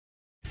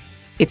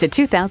It's a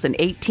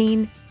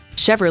 2018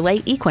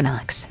 Chevrolet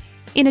Equinox.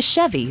 In a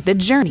Chevy, the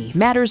journey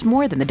matters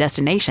more than the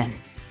destination.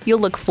 You'll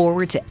look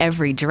forward to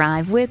every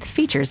drive with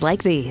features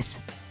like these: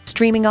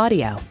 streaming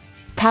audio,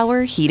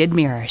 power heated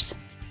mirrors,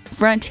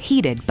 front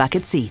heated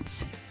bucket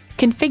seats,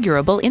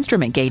 configurable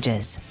instrument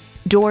gauges,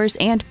 doors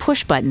and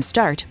push-button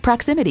start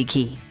proximity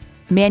key,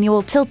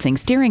 manual tilting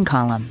steering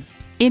column,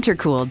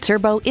 intercooled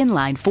turbo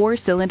inline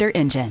 4-cylinder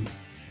engine,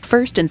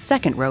 first and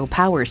second row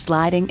power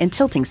sliding and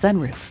tilting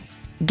sunroof,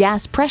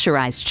 gas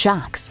pressurized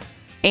shocks,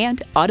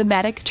 and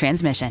automatic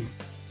transmission.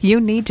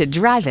 You need to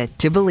drive it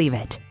to believe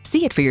it.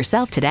 See it for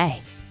yourself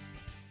today.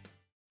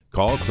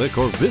 Call, click,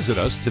 or visit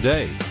us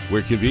today.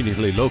 We're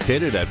conveniently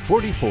located at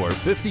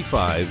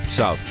 4455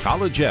 South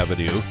College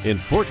Avenue in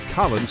Fort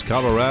Collins,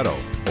 Colorado,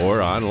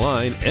 or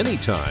online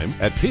anytime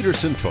at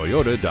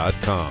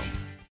pedersentoyota.com.